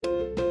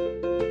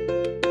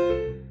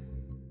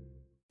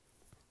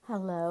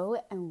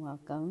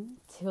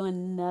to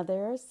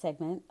another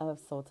segment of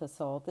Soul to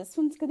Soul. This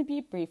one's going to be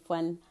a brief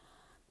one.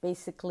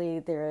 Basically,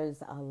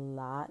 there's a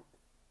lot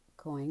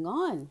going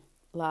on,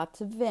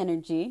 lots of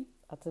energy,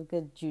 lots of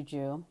good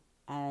juju,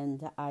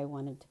 and I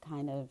wanted to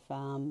kind of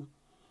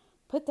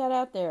put that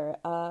out there.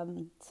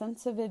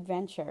 Sense of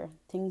adventure,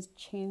 things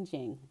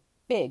changing,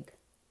 big.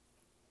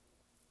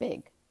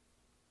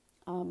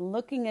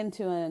 Looking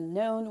into an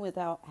unknown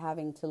without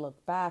having to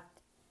look back.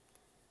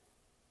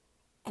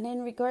 And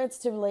in regards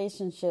to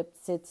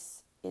relationships,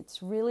 it's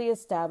really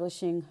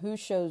establishing who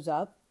shows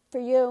up for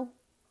you.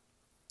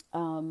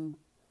 And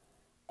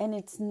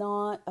it's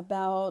not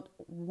about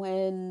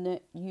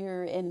when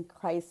you're in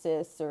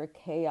crisis or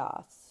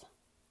chaos.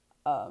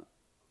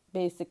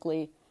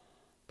 Basically,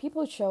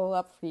 people show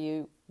up for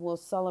you, will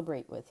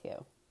celebrate with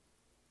you.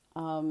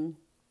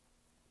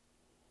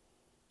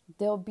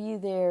 They'll be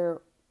there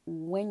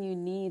when you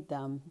need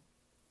them,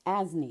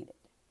 as needed.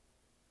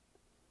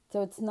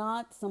 So it's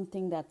not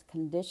something that's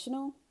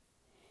conditional.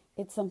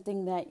 It's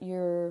something that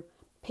you're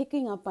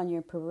picking up on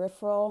your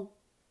peripheral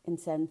in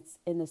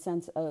the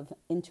sense of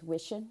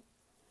intuition.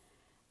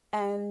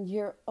 And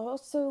you're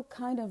also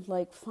kind of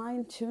like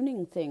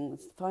fine-tuning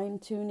things,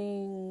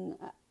 fine-tuning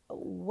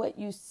what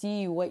you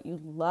see, what you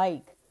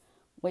like,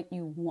 what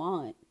you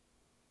want.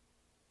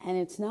 And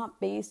it's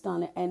not based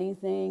on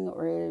anything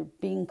or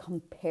being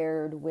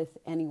compared with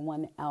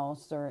anyone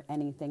else or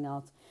anything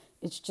else.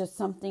 It's just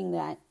something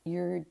that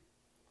you're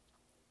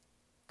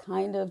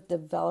kind of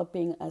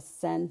developing a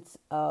sense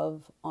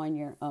of on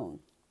your own.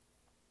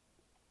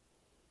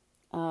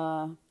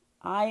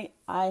 I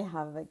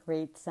have a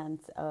great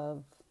sense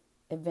of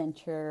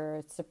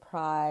adventure,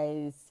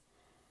 surprise,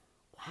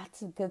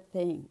 lots of good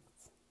things.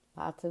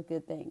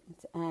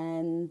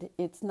 And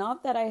it's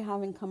not that I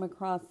haven't come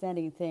across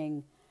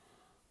anything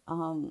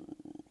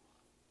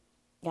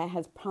that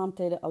has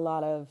prompted a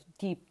lot of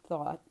deep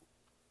thought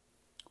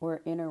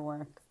or inner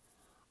work.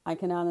 I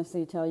can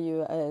honestly tell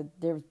you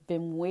there's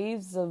been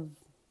waves of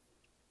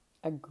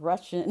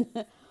aggression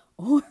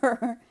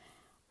or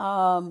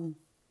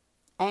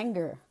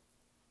anger.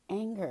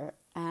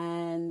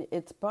 And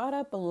it's brought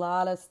up a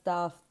lot of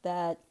stuff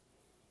that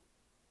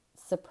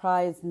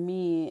surprised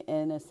me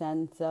in a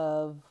sense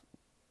of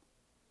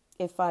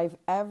if I've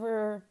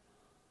ever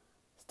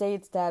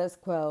stayed status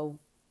quo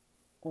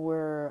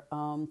or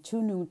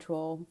too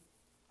neutral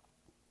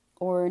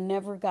or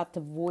never got to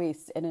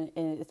voice, and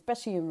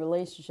especially in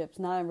relationships,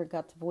 not ever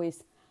got to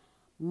voice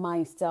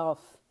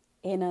myself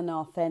in an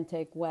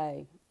authentic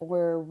way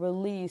or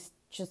release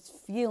just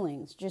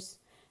feelings, just,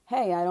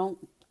 hey, I don't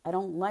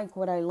like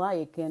what I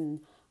like and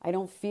I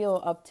don't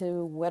feel up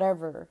to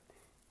whatever,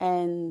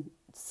 and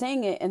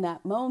saying it in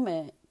that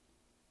moment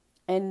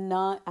and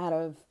not out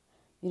of,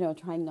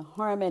 trying to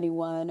harm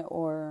anyone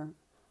or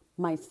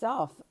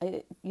myself.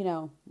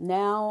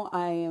 Now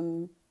I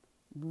am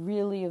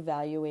really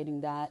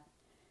evaluating that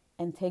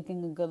and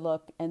taking a good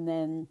look and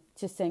then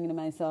just saying to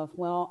myself,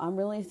 well, I'm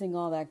releasing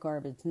all that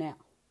garbage now.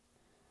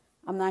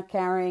 I'm not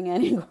carrying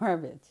any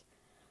garbage.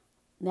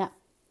 No.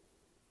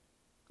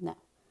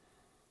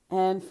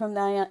 And from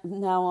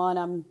now on,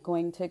 I'm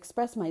going to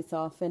express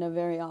myself in a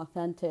very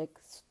authentic,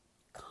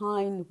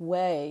 kind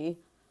way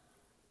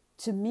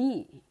to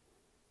me.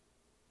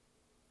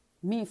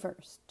 Me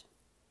first.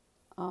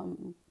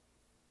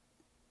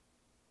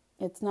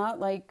 It's not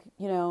like,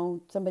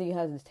 somebody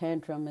has a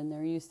tantrum and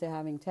they're used to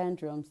having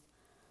tantrums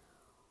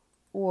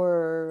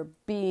or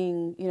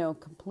being,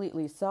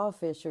 completely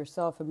selfish or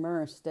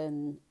self-immersed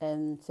and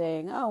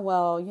saying, oh,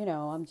 well,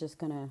 I'm just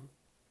going to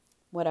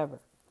whatever.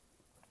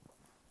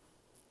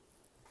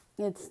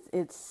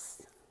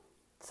 It's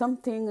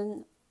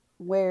something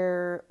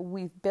where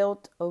we've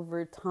built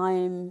over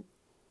time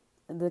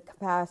the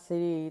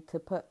capacity to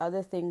put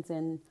other things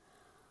in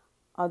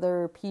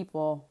other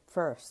people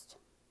first.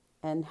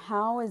 And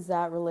how is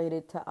that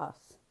related to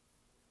us?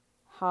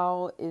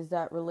 How is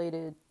that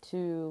related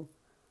to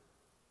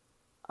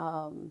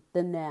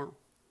the now?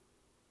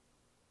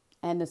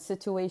 And the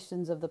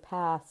situations of the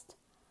past,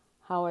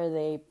 how are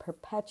they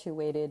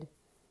perpetuated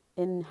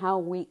in how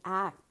we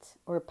act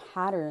or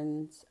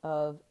patterns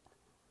of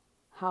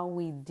how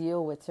we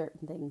deal with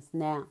certain things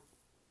now?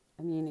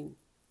 I mean,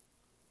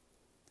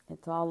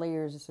 it's all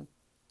layers of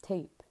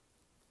tape.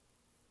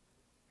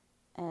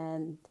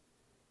 And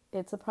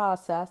it's a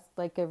process,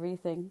 like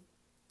everything.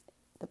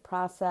 The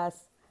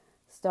process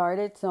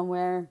started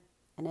somewhere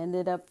and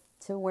ended up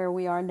to where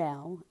we are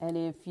now. And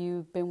if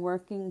you've been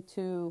working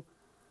to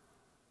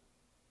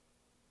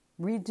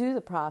redo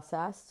the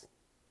process,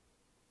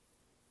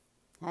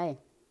 hey,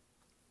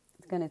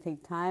 it's going to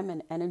take time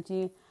and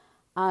energy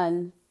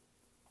and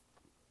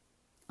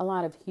a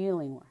lot of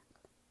healing work,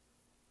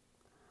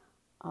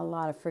 a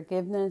lot of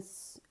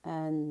forgiveness,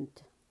 and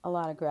a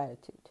lot of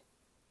gratitude.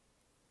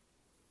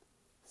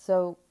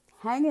 So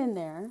hang in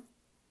there.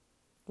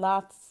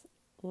 Lots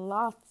and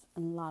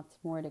lots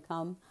more to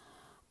come.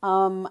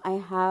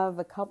 I have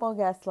a couple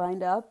guests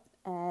lined up,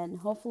 and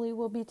hopefully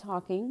we'll be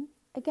talking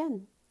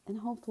again. And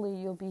hopefully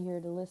you'll be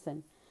here to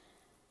listen,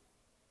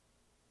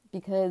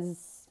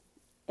 because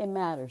it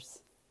matters.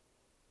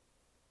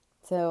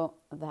 So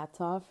that's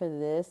all for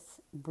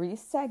this brief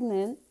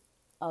segment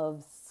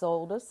of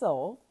Soul to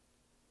Soul.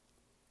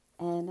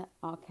 And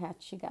I'll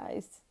catch you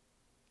guys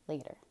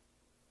later.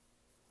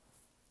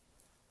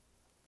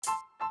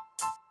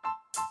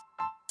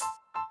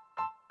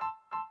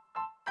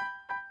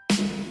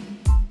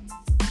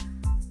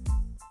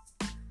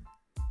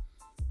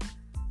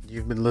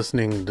 You've been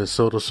listening to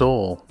Soul to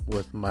Soul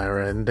with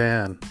Myra and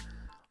Dan.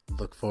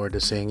 Look forward to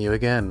seeing you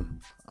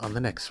again on the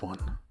next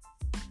one.